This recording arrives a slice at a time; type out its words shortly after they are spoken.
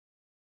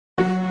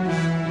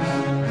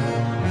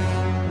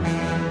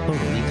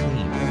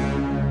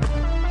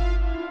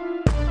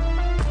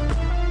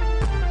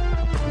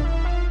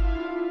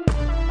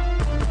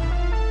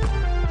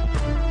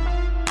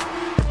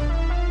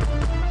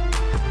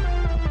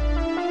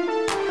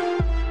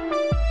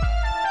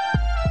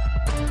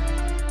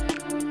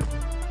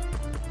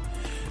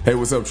Hey,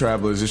 what's up,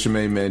 travelers? It's your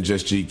main man,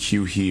 Just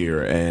GQ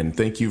here, and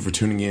thank you for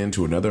tuning in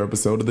to another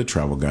episode of The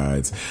Travel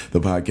Guides, the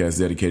podcast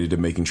dedicated to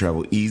making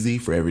travel easy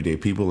for everyday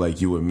people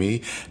like you and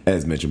me,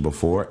 as mentioned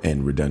before,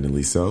 and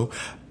redundantly so.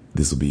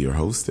 This will be your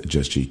host,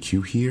 Just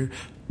GQ here.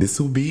 This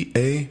will be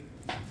a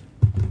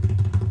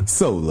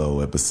solo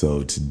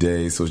episode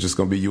today, so it's just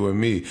gonna be you and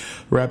me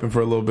rapping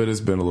for a little bit. It's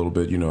been a little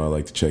bit, I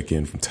like to check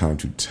in from time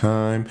to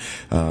time,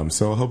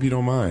 so I hope you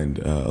don't mind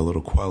a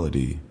little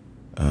quality,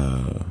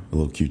 a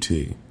little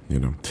QT.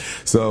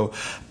 So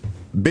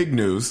big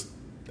news,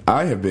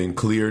 I have been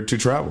cleared to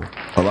travel.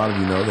 A lot of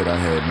you know that I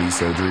had knee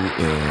surgery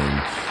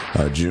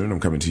in June. I'm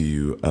coming to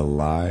you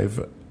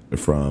live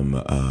from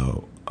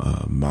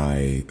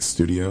my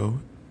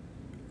studio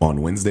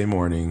on Wednesday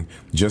morning,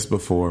 just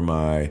before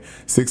my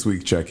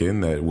 6-week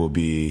check-in that will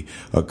be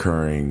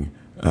occurring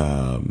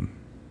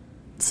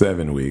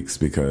 7 weeks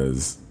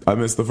because I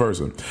missed the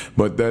first one.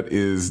 But that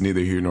is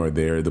neither here nor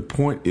there. The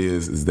point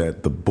is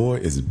that the boy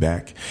is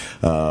back.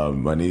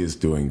 My knee is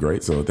doing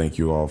great, so thank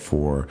you all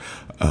for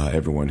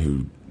everyone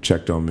who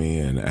checked on me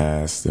and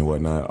asked and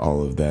whatnot.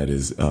 All of that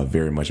is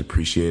very much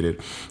appreciated.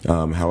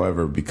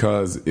 However,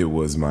 because it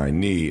was my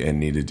knee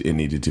and it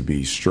needed to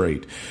be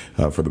straight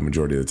for the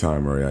majority of the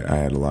time, or I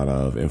had a lot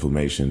of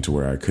inflammation to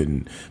where I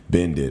couldn't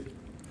bend it,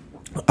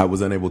 I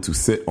was unable to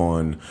sit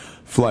on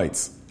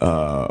flights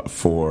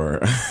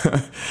for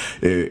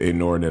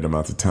inordinate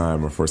amounts of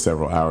time, or for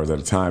several hours at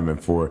a time.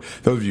 And for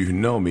those of you who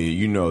know me,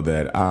 you know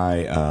that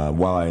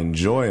while I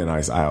enjoy a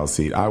nice aisle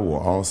seat, I will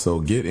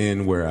also get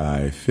in where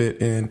I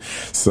fit in.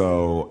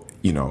 So,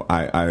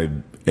 I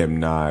am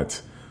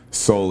not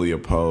solely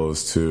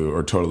opposed to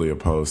or totally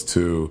opposed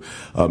to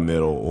a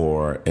middle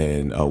or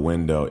a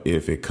window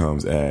if it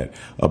comes at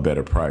a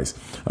better price.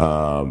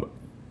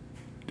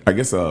 I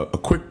guess a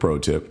quick pro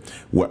tip,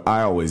 what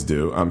I always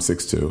do, I'm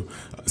 6'2",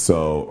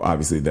 so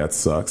obviously that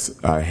sucks.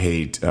 I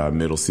hate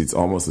middle seats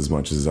almost as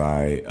much as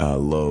I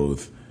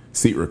loathe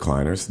seat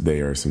recliners.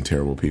 They are some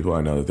terrible people. I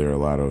know that there are a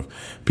lot of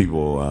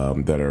people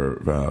that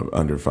are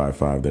under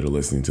 5'5" that are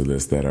listening to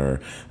this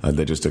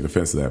that just took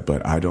offense to that,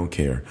 but I don't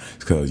care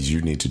because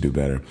you need to do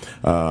better.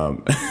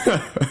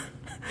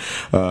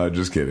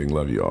 Just kidding.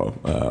 Love you all.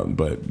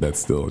 But that's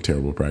still a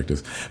terrible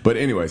practice. But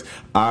anyways,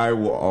 I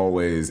will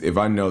always, if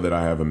I know that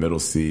I have a middle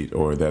seat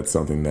or that's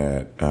something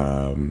that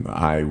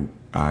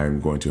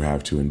I'm going to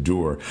have to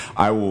endure,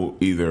 I will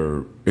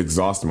either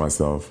exhaust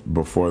myself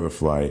before the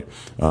flight,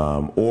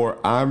 or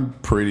I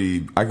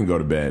can go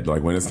to bed.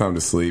 Like when it's time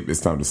to sleep,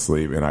 it's time to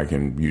sleep, and I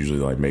can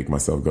usually make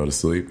myself go to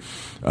sleep.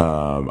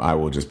 I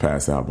will just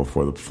pass out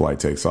before the flight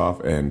takes off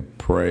and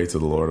pray to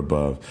the Lord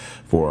above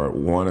for,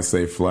 1, a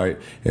safe flight,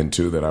 and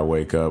 2, that I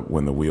wake up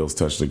when the wheels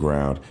touch the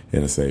ground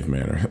in a safe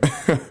manner.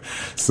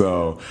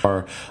 So,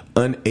 are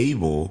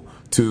unable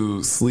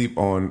to sleep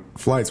on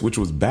flights, which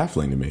was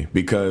baffling to me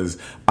because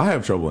I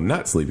have trouble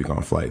not sleeping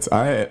on flights.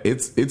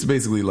 It's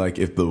basically like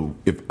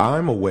if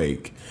I'm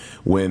awake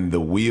when the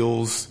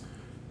wheels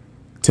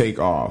take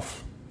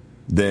off,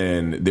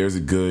 then there's a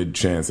good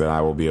chance that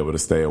I will be able to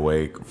stay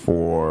awake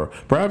for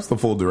perhaps the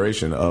full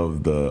duration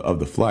of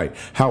the flight.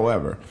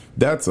 However,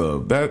 that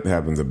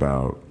happens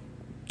about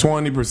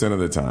 20% of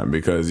the time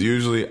because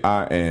usually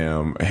I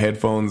am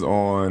headphones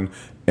on,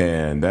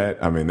 and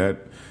that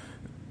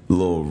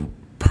little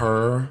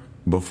purr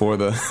before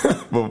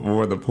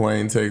the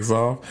plane takes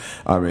off,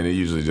 it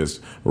usually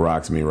just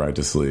rocks me right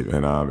to sleep.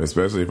 And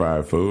especially if I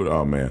have food,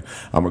 oh man,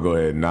 I'm gonna go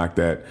ahead and knock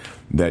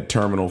that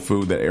terminal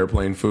food, that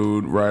airplane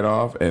food, right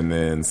off, and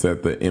then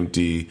set the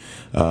empty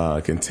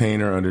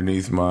container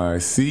underneath my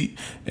seat,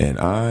 and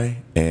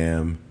I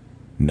am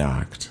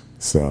knocked.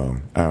 So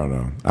I don't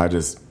know.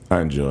 I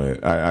enjoy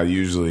it. I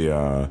usually,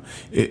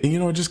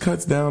 it just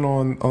cuts down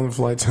on the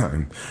flight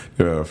time,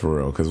 for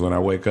real. Because when I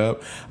wake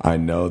up, I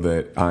know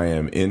that I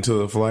am into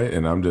the flight,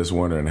 and I'm just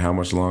wondering how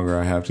much longer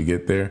I have to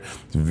get there.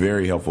 It's a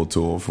very helpful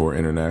tool for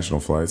international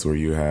flights where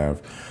you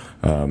have,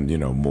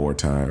 more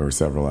time or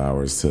several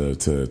hours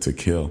to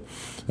kill,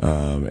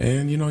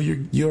 and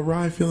you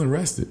arrive feeling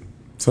rested.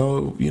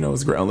 So,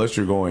 it's great. Unless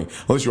you are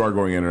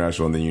going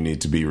international, and then you need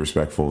to be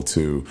respectful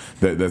to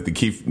that's the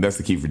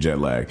key for jet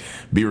lag.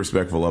 Be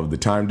respectful of the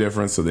time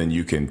difference, so then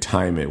you can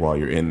time it while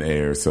you're in the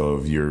air. So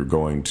if you're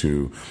going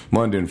to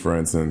London, for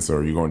instance,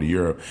 or you're going to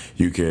Europe,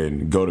 you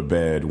can go to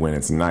bed when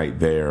it's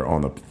night there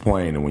on the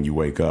plane, and when you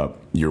wake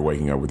up, you're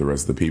waking up with the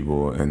rest of the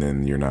people, and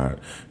then you're not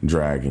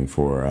dragging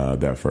for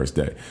that first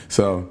day.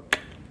 So,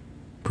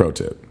 pro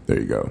tip. There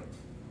you go.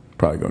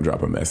 Probably going to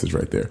drop a message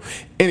right there.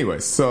 Anyway,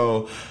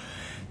 so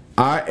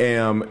I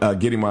am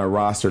getting my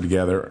roster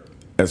together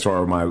as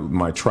far as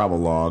my travel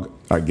log,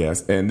 I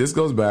guess. And this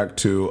goes back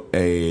to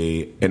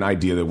an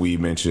idea that we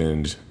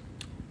mentioned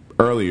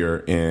earlier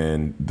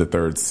in the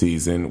 3rd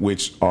season,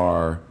 which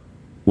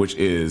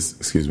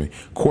is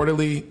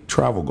quarterly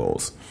travel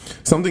goals.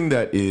 Something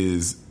that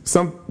is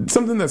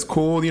something that's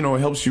cool.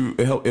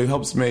 It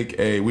helps make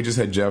we just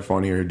had Jeff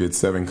on here who did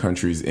 7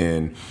 countries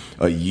in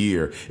a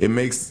year. It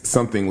makes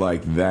something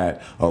like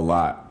that a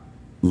lot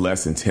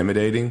less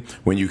intimidating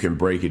when you can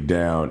break it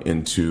down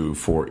into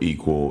 4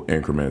 equal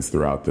increments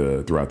throughout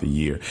the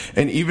year.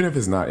 And even if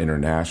it's not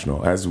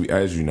international, as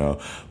you know,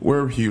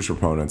 we're huge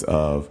proponents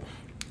of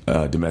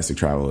domestic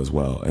travel as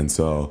well, and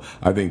so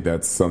I think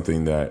that's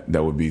something that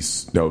would be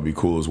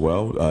cool as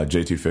well.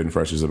 JT Fit and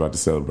Fresh is about to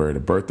celebrate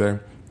a birthday,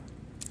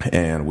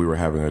 and we were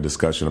having a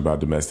discussion about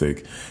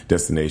domestic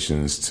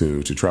destinations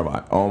to travel.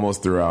 I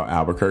almost threw out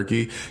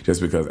Albuquerque just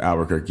because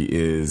Albuquerque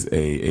is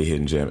a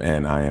hidden gem,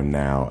 and I am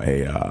now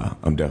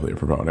I'm definitely a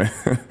proponent,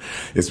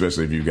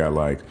 especially if you've got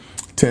like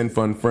 10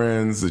 fun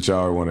friends that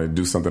y'all want to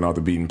do something off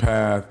the beaten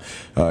path.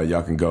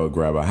 Y'all can go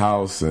grab a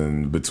house,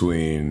 and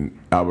between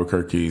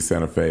Albuquerque,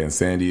 Santa Fe, and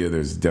Sandia,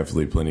 there's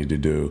definitely plenty to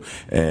do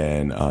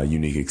and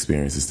unique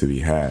experiences to be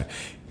had.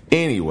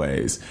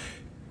 Anyways,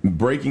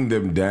 breaking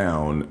them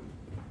down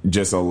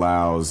just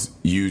allows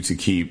you to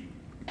keep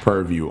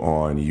purview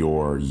on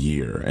your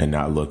year and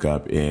not look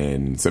up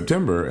in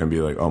September and be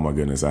like, oh my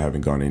goodness, I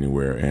haven't gone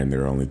anywhere and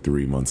there are only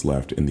 3 months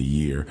left in the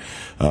year.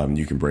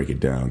 You can break it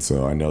down.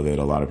 So I know that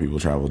a lot of people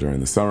travel during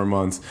the summer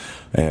months,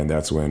 and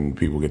that's when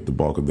people get the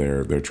bulk of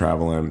their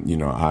traveling. You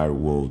know, I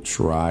will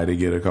try to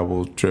get a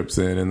couple trips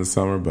in the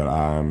summer, but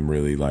I'm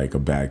really like a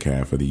back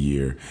half of the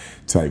year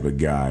type of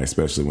guy,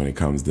 especially when it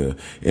comes to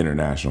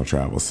international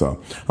travel.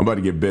 So I'm about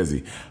to get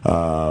busy.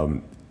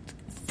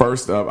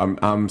 First up,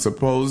 I'm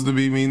supposed to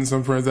be meeting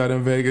some friends out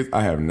in Vegas.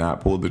 I have not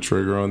pulled the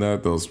trigger on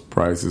that. Those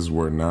prices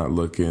were not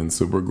looking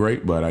super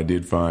great, but I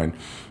did find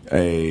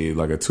a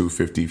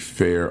 $250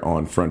 fare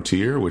on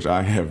Frontier, which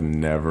I have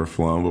never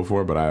flown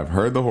before, but I have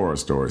heard the horror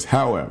stories.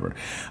 However,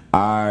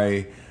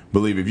 I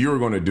believe if you were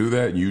going to do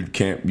that, you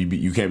can't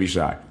be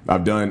shy.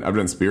 I've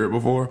done Spirit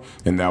before,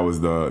 and that was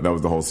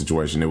the whole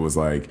situation. It was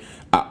like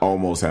I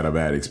almost had a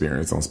bad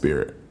experience on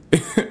Spirit.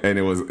 And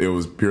it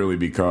was purely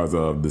because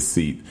of the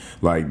seat.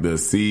 Like, the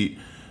seat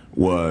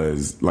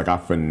was like, I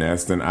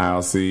finessed an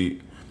aisle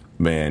seat.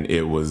 Man,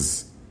 it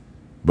was,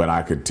 but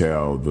I could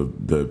tell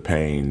the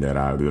pain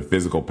the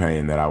physical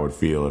pain that I would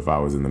feel if I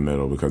was in the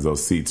middle, because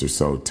those seats are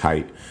so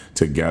tight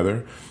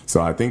together.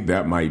 So I think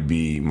that might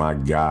be my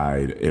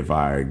guide if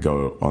I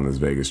go on this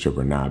Vegas trip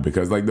or not,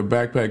 because like the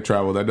backpack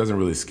travel, that doesn't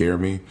really scare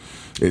me.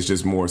 It's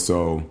just more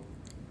so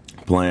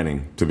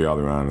planning, to be all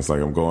around. It's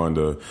like I'm going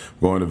to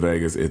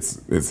Vegas.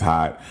 It's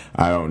hot.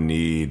 I don't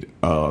need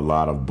a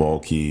lot of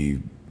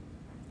bulky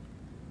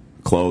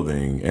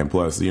clothing, and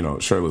plus, you know,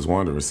 shirtless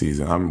wanderer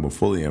season. I'm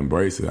fully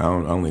embrace it. I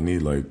only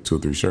need like 2 or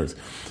 3 shirts.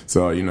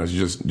 So, you know,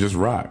 just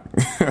rock.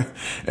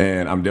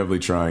 And I'm definitely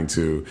trying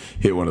to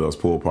hit one of those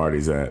pool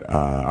parties that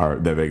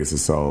Vegas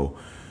is so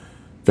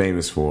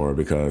famous for,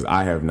 because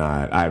I have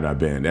not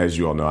been. As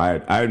you all know, I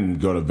didn't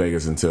go to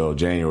Vegas until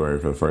January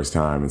for the first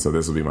time, and so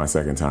this will be my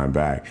second time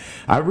back.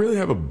 I really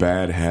have a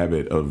bad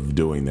habit of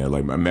doing that.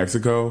 Like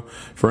Mexico,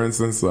 for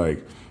instance,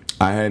 like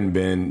I hadn't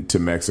been to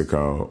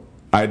Mexico.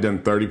 I had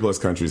done 30 plus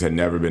countries, had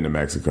never been to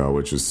Mexico,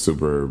 which was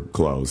super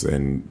close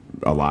and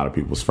a lot of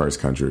people's first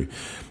country.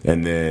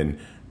 And then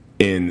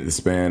in the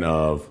span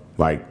of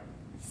like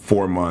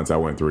 4 months, I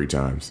went 3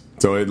 times.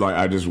 So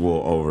I just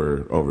will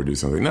overdo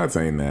something. Not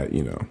saying that,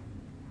 you know,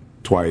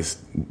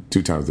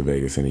 2 times to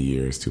Vegas in a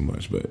year is too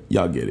much, but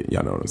y'all get it.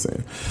 Y'all know what I'm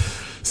saying.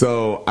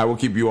 So I will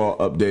keep you all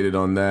updated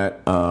on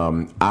that.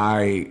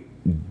 I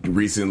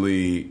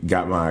recently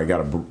got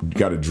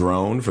a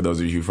drone. For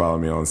those of you who follow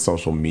me on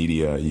social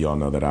media, y'all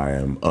know that I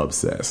am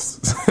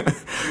obsessed.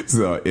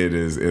 So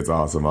it's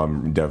awesome.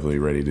 I'm definitely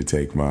ready to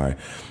take my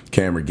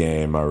camera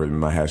game, my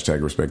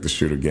hashtag respect the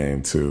shooter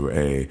game, to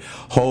a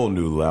whole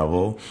new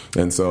level.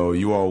 And so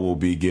you all will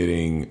be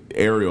getting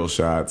aerial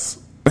shots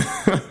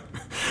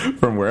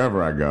from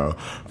wherever I go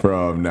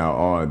from now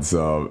on.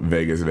 So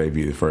Vegas may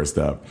be the first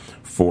up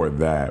for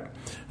that.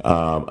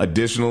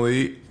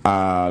 Additionally,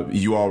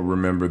 you all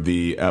remember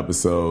the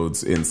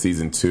episodes in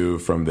season 2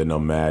 from the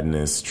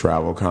Nomadness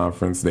Travel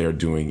Conference. They are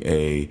doing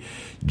a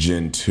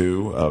Gen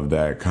 2 of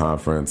that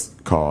conference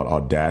called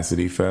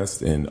Audacity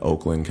Fest in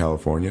Oakland,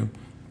 California.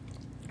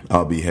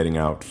 I'll be heading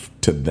out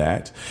to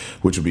that,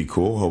 which will be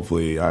cool.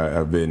 Hopefully,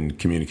 I've been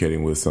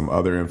communicating with some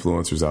other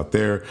influencers out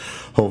there.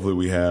 Hopefully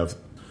we have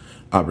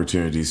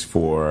opportunities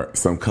for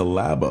some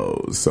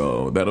collabos.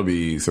 So that'll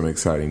be some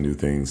exciting new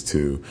things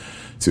to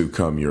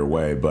come your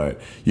way. But,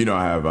 you know,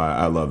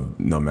 I love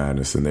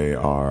Nomadness, and they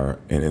are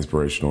an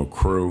inspirational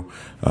crew.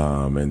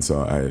 And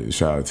so I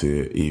shout out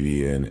to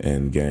Evie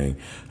and gang,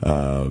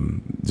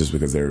 just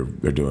because they're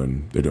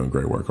doing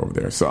great work over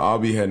there. So I'll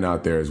be heading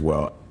out there as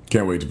well.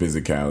 Can't wait to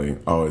visit Cali.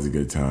 Always a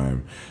good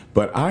time.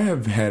 But I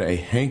have had a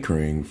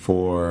hankering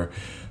for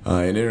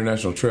an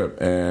international trip.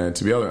 And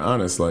to be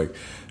honest, like,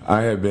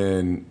 I have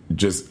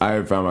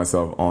found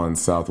myself on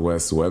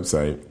Southwest's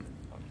website,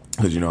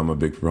 because, you know, I'm a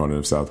big proponent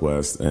of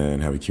Southwest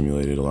and have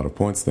accumulated a lot of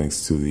points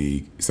thanks to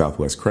the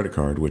Southwest credit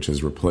card, which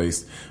has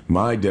replaced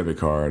my debit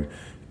card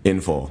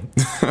in full.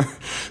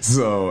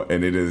 So,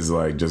 and it is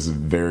like just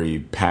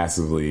very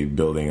passively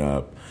building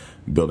up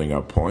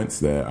points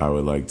that I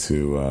would like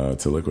to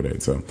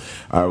liquidate. So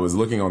I was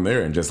looking on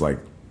there and just like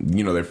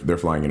they're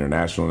flying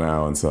international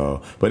now, and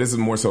so, but it's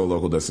more so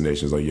local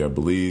destinations. Like you have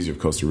Belize, you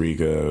have Costa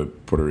Rica,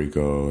 Puerto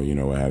Rico,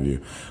 what have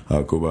you,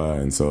 Cuba,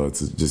 and so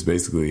it's just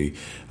basically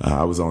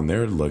I was on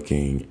there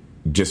looking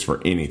just for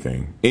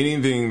anything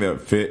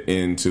that fit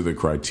into the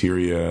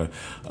criteria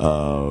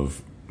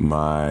of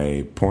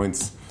my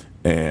points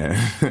and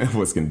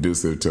was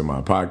conducive to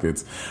my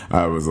pockets.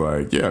 I was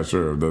like, yeah,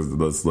 sure,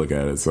 let's look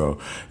at it. So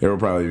there will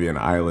probably be an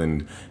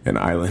island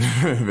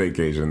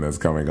vacation that's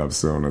coming up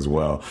soon as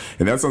well.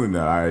 And that's something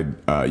that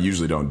I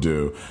usually don't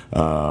do.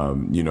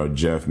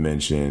 Jeff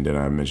mentioned, and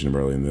I mentioned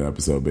him earlier in the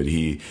episode, but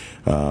he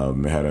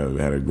had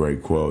a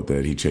great quote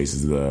that he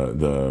chases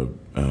the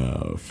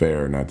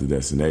fare, not the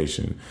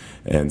destination.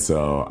 And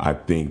so I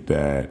think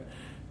that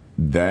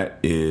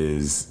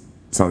is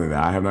something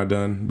that I have not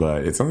done,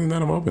 but it's something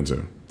that I'm open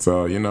to.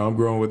 So, I'm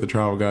growing with the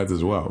travel guides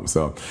as well.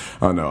 So,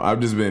 I don't know. I've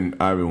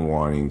been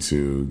wanting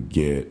to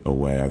get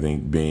away. I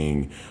think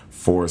being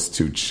forced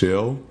to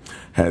chill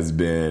it's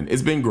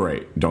been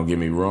great. Don't get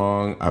me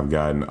wrong. I've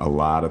gotten a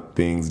lot of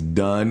things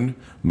done.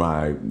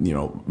 My,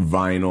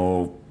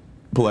 vinyl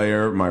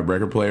player, my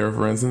record player,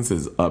 for instance,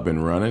 is up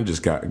and running.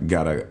 Just got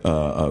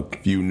a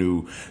few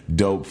new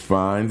dope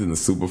finds in the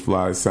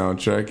Superfly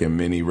soundtrack and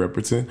Minnie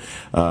Riperton.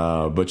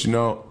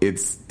 But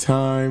it's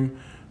time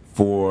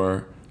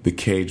for the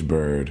cage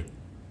bird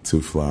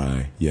to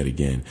fly yet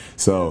again.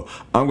 So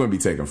I'm going to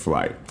be taking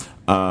flight.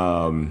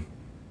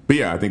 But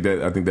yeah, I think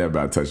that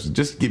about touches.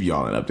 Just give you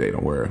all an update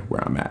on where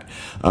I'm at.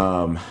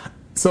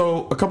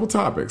 So a couple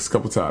topics.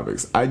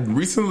 I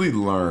recently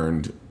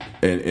learned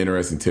an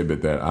interesting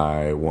tidbit that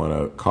I want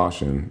to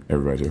caution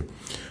everybody to.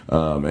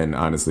 And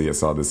honestly, I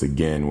saw this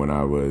again when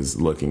I was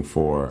looking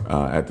for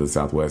at the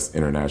Southwest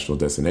International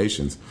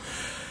Destinations.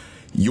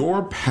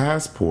 Your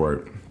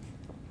passport,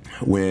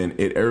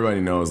 everybody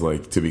knows,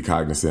 like, to be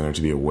cognizant or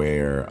to be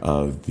aware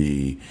of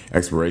the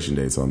expiration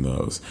dates on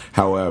those.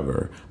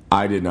 However,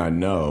 I did not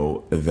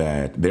know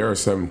that there are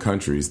some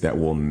countries that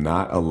will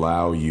not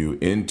allow you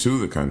into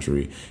the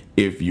country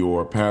if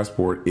your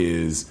passport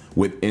is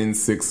within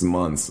 6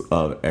 months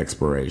of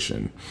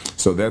expiration.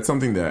 So that's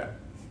something that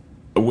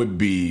would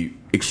be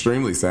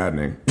extremely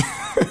saddening.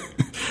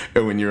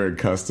 And when you're in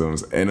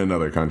customs in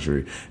another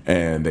country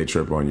and they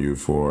trip on you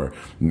for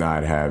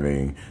not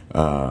having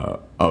a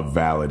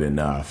valid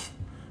enough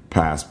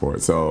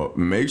passport. So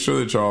make sure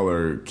that y'all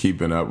are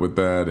keeping up with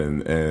that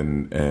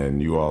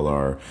and you all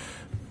are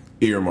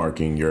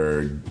earmarking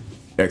your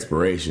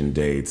expiration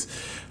dates.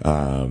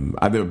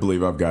 I do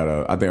believe I've got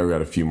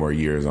a few more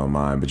years on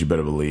mine, but you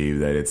better believe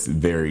that it's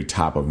very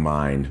top of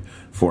mind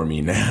for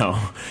me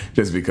now,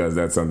 just because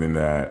that's something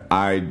that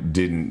I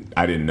didn't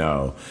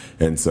know,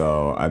 and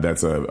so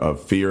that's a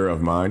fear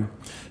of mine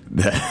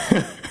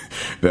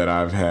that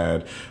I've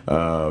had,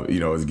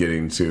 is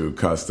getting to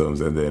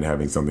customs and then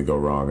having something go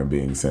wrong and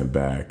being sent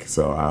back.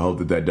 So I hope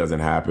that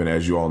doesn't happen.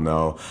 As you all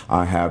know,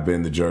 I have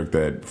been the jerk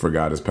that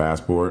forgot his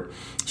passport,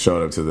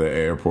 showed up to the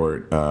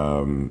airport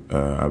about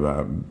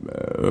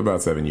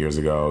 7 years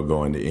ago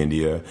going to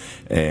India,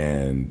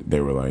 and they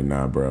were like,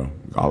 nah, bro,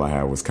 all I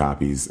had was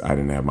copies. I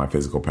didn't have my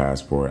physical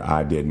passport.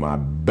 I did my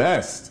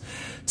best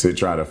to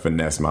try to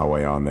finesse my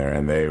way on there,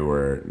 and they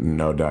were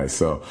no dice.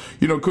 So,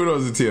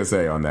 kudos to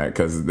TSA on that,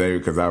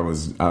 because I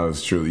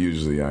was truly,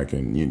 usually I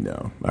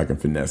can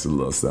finesse a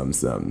little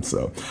something.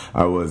 So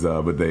I was,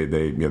 but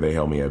they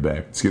held me at bay.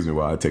 Excuse me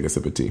while I take a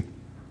sip of tea.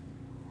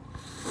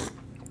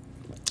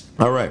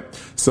 All right.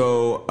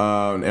 So,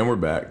 and we're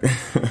back.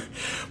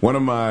 One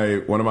of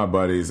my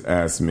buddies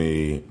asked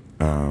me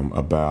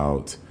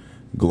about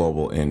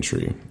global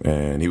entry,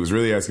 and he was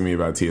really asking me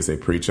about TSA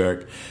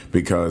PreCheck,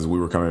 because we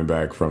were coming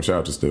back from,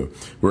 shout out to Stu,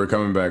 we were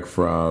coming back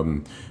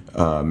from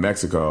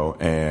Mexico,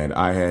 and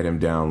I had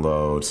him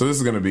download. So this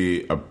is going to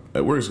be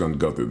we're just going to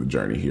go through the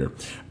journey here.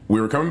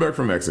 We were coming back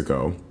from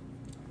Mexico,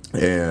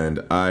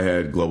 and I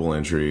had global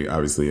entry.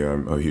 Obviously,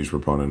 I'm a huge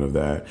proponent of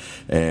that,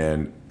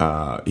 and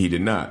he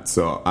did not.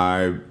 So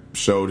I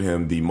showed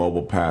him the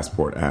mobile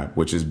passport app,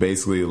 which is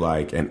basically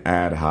like an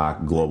ad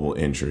hoc global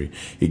entry.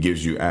 It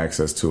gives you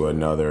access to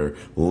another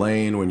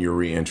lane when you're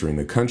re-entering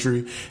the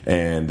country,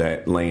 and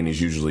that lane is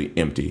usually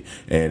empty.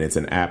 And it's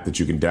an app that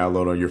you can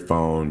download on your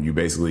phone. You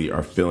basically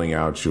are filling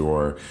out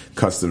your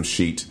custom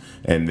sheet,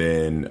 and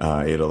then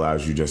it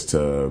allows you just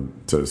to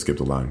skip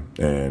the line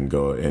and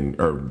go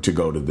or to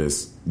go to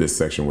this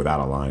section without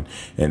a line,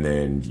 and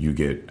then you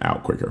get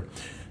out quicker.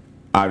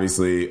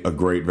 Obviously, a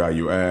great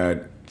value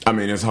add. I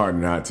mean, it's hard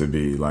not to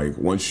be. Like,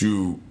 once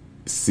you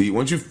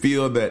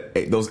feel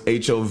that those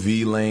HOV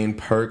lane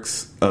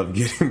perks of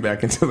getting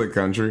back into the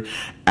country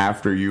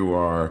after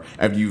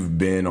you've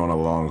been on a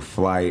long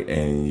flight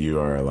and you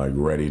are like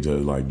ready to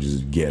like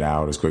just get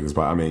out as quick as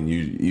possible. I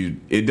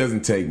mean, it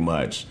doesn't take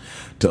much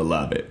to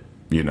love it,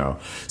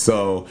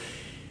 So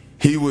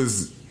he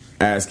was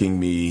asking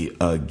me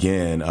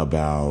again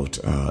about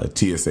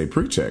TSA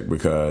PreCheck,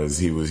 because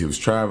he was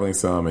traveling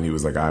some, and he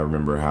was like, I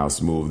remember how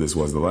smooth this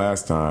was the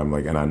last time,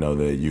 like, and I know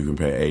that you can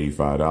pay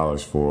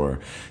 $85 for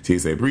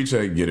TSA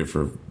PreCheck, get it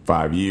for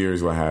 5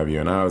 years, what have you.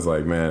 And I was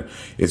like, man,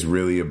 it's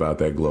really about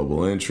that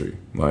global entry.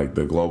 Like,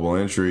 the global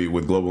entry,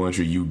 with global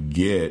entry,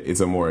 it's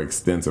a more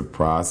extensive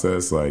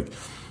process. Like,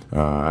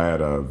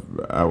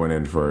 I went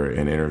in for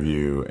an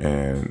interview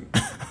and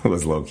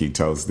was low key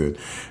toasted,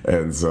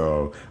 and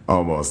so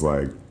almost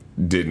like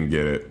didn't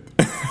get it.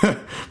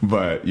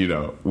 But,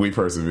 we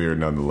persevered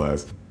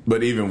nonetheless.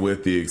 But even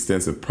with the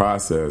extensive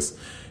process,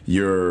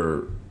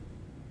 you're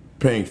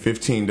paying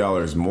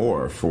 $15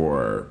 more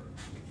for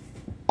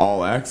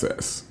all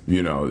access.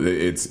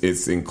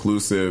 It's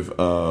inclusive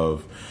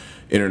of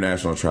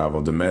international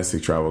travel,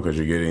 domestic travel, because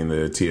you're getting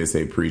the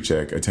TSA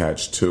PreCheck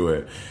attached to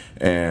it.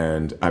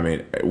 And I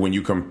mean, when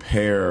you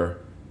compare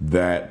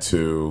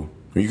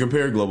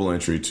global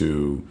entry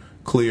to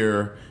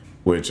Clear,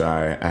 which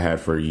I had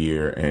for a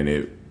year, and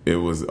it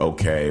was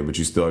okay, but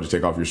you still had to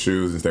take off your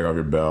shoes and take off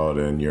your belt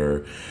and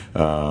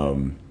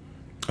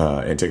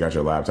and take out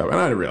your laptop. And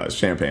I didn't realize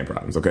champagne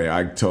problems. Okay,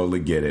 I totally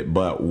get it,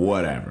 but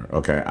whatever.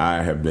 Okay,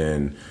 I have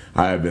been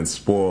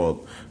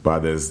spoiled by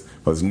this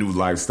new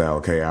lifestyle.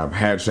 Okay, I've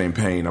had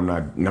champagne. I'm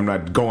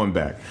not going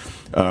back.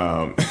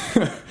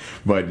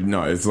 But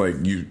no, it's like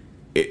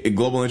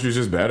global entry is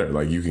just better.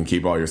 Like, you can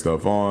keep all your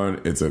stuff on.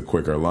 It's a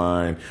quicker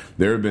line.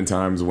 There have been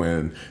times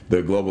when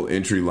the global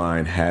entry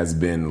line has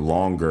been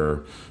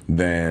longer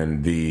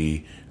than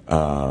the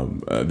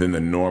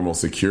normal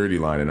security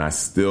line, and I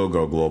still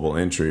go global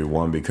entry.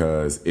 One,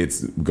 because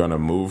it's gonna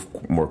move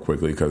more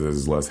quickly because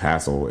there's less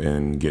hassle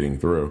in getting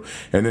through,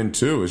 and then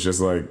two, it's just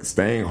like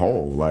staying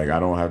whole. Like, I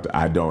don't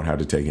have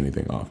to take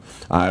anything off.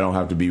 I don't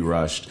have to be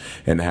rushed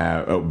and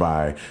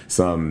by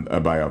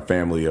a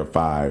family of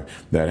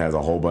 5 that has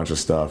a whole bunch of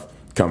stuff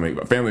coming.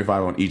 A family of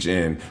 5 on each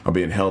end. I'm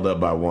being held up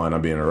by one.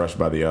 I'm being rushed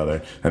by the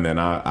other, and then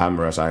I'm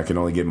rushed. I can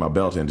only get my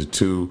belt into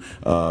two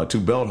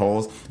belt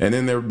holes, and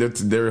then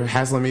they're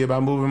hassling me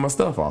about moving my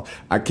stuff off.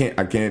 I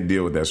can't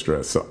deal with that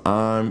stress. So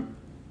I'm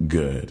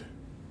good.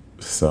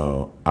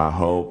 So I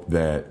hope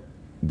that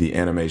the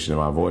animation of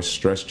my voice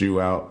stressed you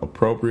out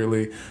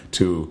appropriately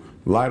to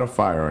light a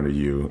fire under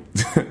you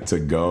to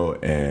go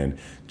and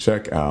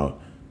check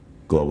out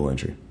global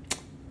entry.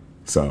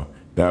 So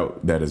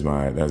that is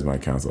my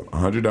counsel.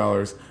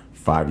 $100,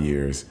 5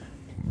 years,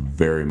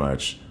 very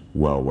much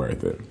well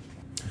worth it.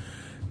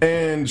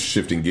 And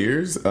shifting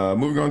gears,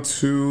 moving on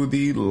to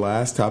the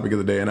last topic of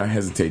the day, and I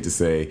hesitate to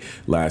say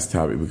last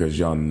topic because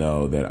y'all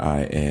know that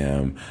I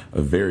am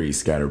very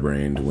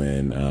scatterbrained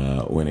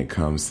when it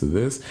comes to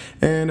this.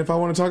 And if I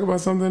want to talk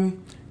about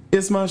something,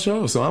 it's my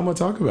show, so I'm gonna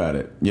talk about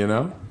it,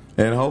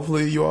 and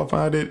hopefully you all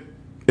find it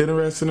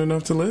interesting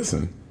enough to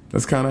listen.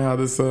 That's kind of how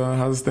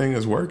this thing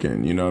is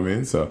working, you know what I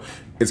mean? So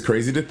it's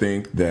crazy to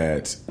think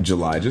that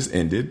July just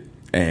ended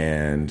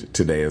and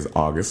today is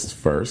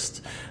August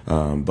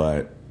 1st,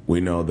 but we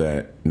know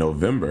that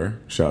November,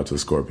 shout out to the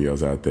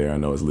Scorpios out there, I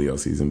know it's Leo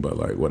season, but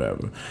like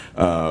whatever.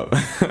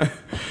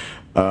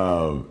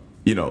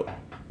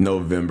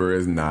 November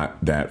is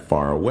not that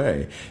far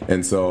away.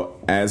 And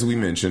so, as we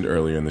mentioned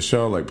earlier in the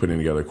show, like putting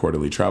together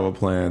quarterly travel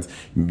plans,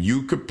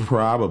 you could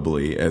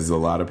probably, as a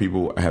lot of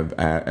people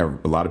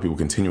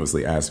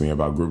continuously ask me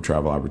about group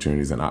travel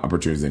opportunities and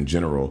opportunities in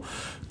general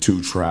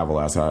to travel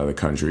outside of the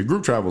country.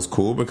 Group travel is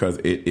cool because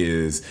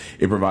it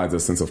provides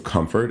a sense of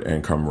comfort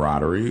and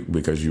camaraderie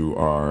because you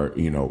are,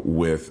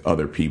 with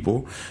other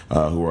people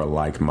who are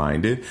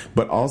like-minded,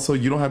 but also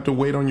you don't have to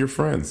wait on your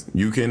friends.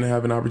 You can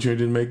have an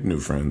opportunity to make new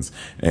friends.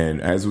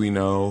 And as we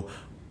know,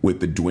 with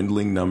the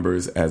dwindling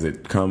numbers as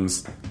it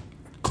comes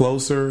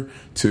closer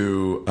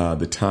to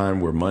the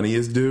time where money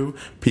is due,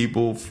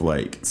 people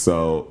flake.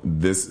 So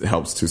this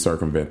helps to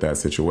circumvent that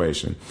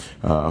situation.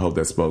 I hope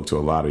that spoke to a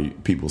lot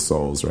of people's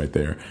souls right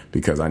there,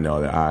 because I know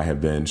that I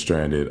have been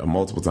stranded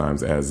multiple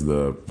times as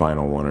the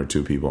final 1 or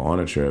 2 people on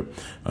a trip.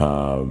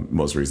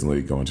 Most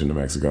recently going to New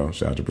Mexico.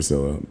 Shout out to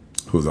Priscilla,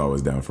 who's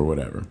always down for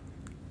whatever.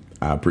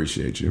 I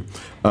appreciate you.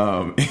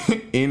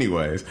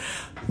 Anyways,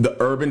 the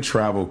Urban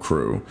Travel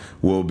Crew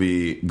will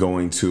be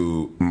going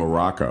to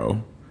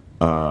Morocco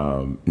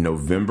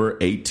November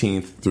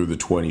 18th through the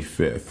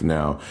 25th.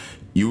 Now,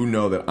 you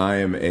know that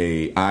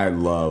I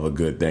love a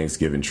good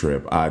Thanksgiving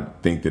trip. I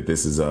think that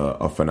this is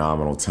a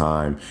phenomenal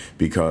time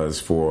because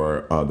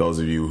for those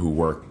of you who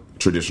work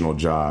traditional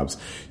jobs,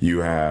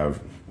 you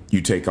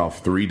take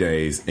off 3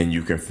 days and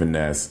you can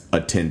finesse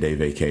a 10-day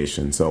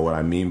vacation. So what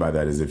I mean by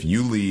that is if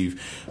you leave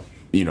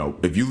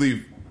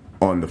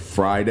on the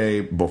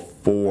Friday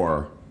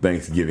before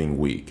Thanksgiving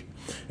week,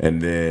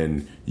 and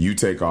then you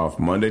take off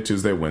Monday,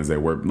 Tuesday, Wednesday,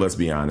 where, let's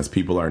be honest,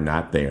 people are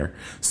not there.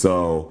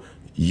 So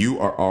you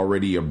are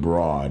already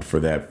abroad for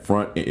that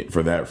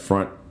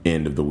front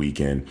end of the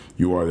weekend.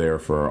 You are there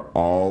for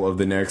all of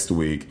the next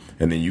week,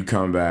 and then you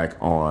come back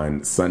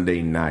on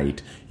Sunday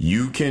night.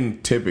 You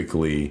can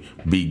typically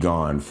be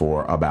gone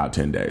for about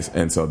 10 days.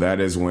 And so that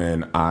is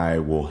when I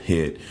will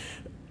hit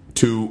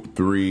 2,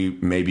 3,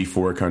 maybe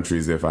 4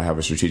 countries if I have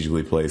a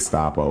strategically placed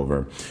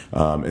stopover.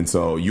 And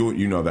so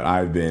you know that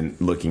I've been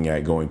looking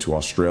at going to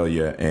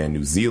Australia and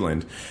New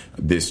Zealand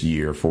this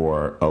year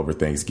for over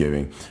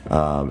Thanksgiving.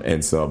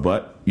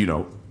 But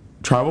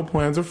travel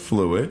plans are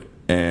fluid,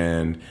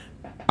 and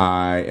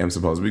I am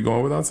supposed to be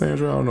going without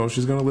Sandra. I don't know if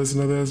she's going to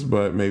listen to this,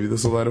 but maybe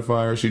this will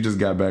edify her. She just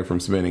got back from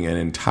spending an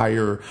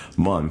entire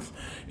month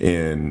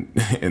in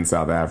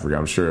South Africa.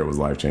 I'm sure it was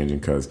life-changing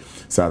because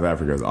South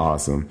Africa is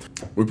awesome.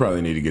 We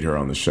probably need to get her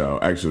on the show.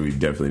 Actually, we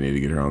definitely need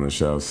to get her on the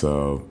show,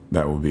 so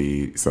that will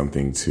be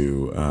something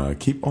to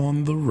keep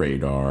on the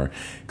radar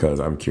because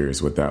I'm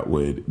curious what that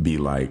would be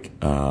like,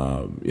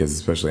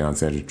 especially on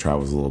Sandra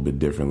travels a little bit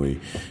differently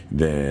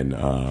than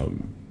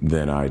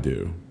I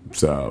do.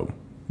 So...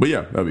 But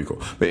yeah, that'd be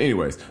cool. But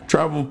anyways,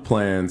 travel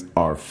plans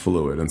are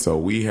fluid. And so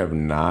we have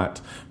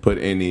not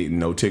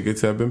no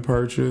tickets have been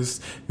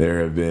purchased. There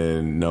have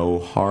been no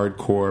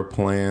hardcore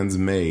plans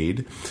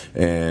made.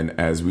 And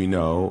as we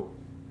know,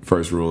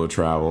 first rule of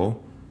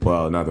travel,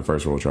 well, not the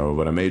first rule of travel,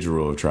 but a major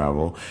rule of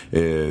travel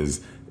is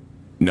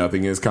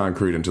nothing is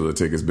concrete until the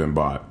ticket's been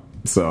bought.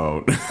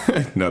 So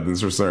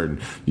nothing's for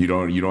certain. You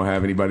don't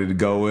have anybody to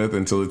go with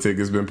until the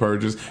ticket's been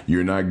purchased.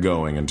 You're not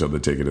going until the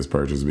ticket is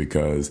purchased,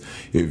 because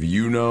if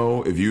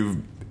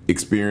you've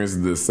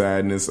experienced the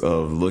sadness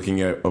of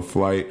looking at a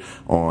flight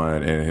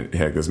on, and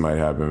heck, this might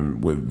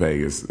happen with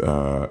Vegas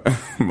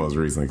most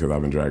recently because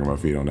I've been dragging my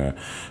feet on that.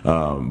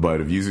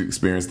 But if you've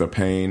experienced the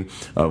pain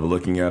of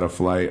looking at a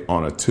flight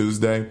on a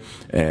Tuesday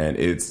and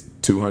it's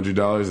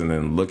 $200, and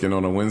then looking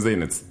on a Wednesday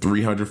and it's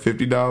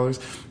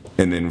 $350,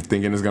 and then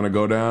thinking it's going to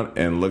go down,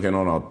 and looking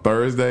on a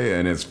Thursday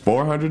and it's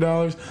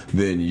 $400,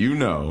 then you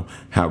know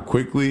how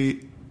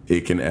quickly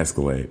it can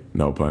escalate.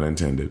 No pun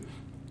intended.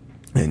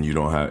 And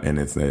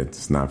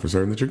it's not for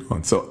certain that you're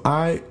going. So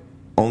I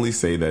only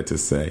say that to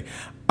say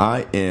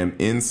I am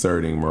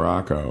inserting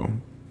Morocco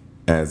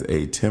as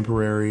a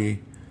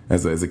temporary,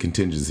 as a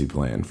contingency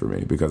plan for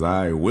me, because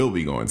I will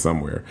be going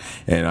somewhere.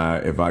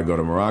 And if I go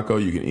to Morocco,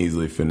 you can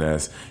easily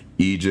finesse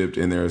Egypt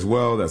in there as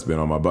well. That's been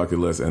on my bucket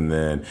list. And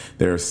then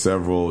there are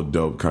several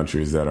dope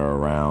countries that are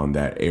around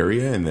that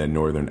area in that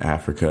northern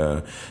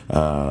Africa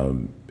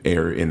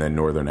area, in that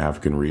northern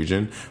African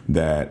region,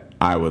 that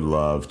I would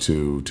love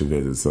to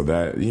visit. So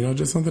that,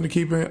 just something to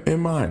keep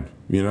in mind,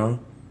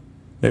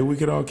 Maybe we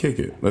could all kick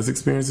it. Let's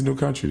experience a new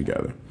country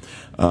together.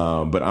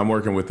 But I'm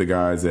working with the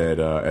guys at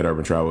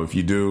Urban Travel. If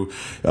you do,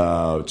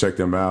 check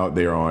them out.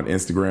 They are on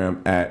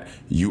Instagram at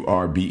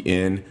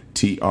URBNTRVL.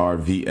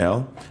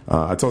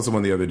 I told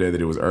someone the other day that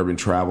it was Urban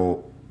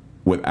Travel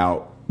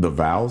without the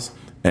vowels,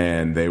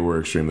 and they were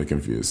extremely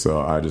confused. So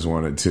I just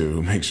wanted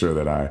to make sure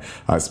that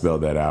I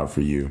spelled that out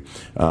for you.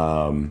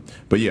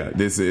 But yeah,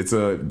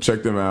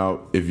 check them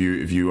out. If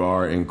you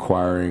are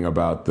inquiring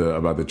about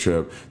the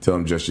trip, tell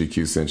them Just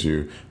GQ sent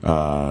you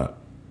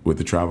with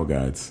the travel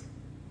guides.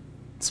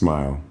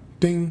 Smile.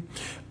 Ding.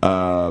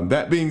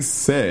 That being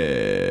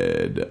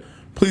said,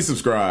 please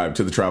subscribe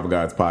to the Travel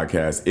Guides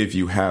podcast if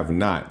you have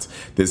not.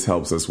 This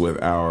helps us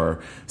with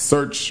our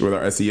search, with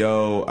our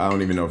SEO. I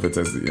don't even know if it's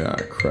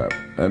SEO. Crap.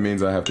 That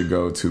means I have to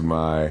go to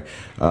my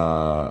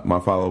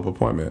follow-up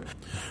appointment.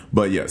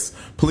 But yes,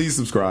 please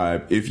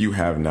subscribe if you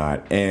have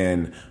not,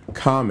 and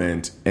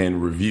comment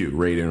and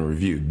rate and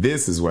review.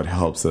 This is what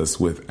helps us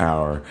with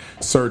our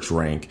search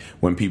rank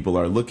when people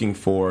are looking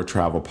for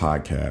travel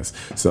podcasts.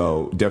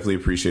 So definitely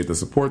appreciate the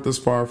support thus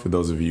far for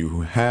those of you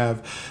who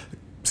have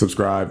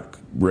subscribed,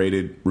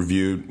 rated,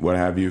 reviewed, what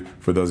have you.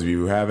 For those of you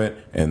who haven't,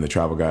 and the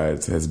Travel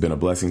Guides has been a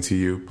blessing to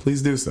you,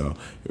 please do so.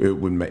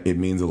 It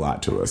means a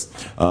lot to us.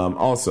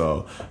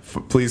 Also,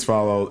 please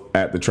follow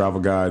at the Travel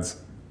Guides,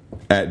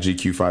 at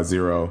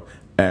GQ50,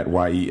 at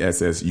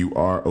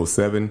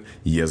YESSUR07.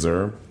 Yes,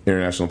 sir.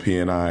 International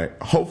P&I.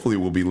 Hopefully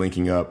we'll be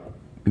linking up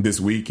this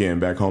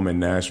weekend back home in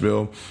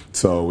Nashville,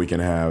 so we can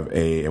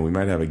and we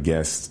might have a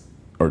guest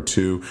or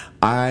two.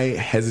 I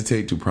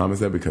hesitate to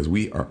promise that because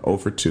we are 0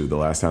 for 2 the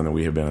last time that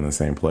we have been in the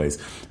same place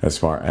as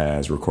far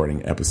as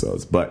recording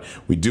episodes. But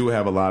we do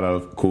have a lot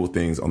of cool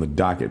things on the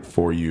docket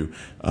for you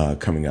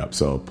coming up.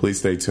 So please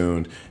stay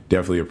tuned.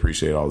 Definitely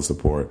appreciate all the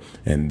support.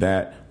 And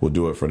that will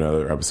do it for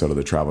another episode of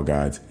the Travel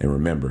Guides. And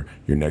remember,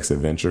 your next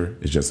adventure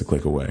is just a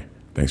click away.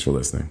 Thanks for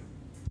listening.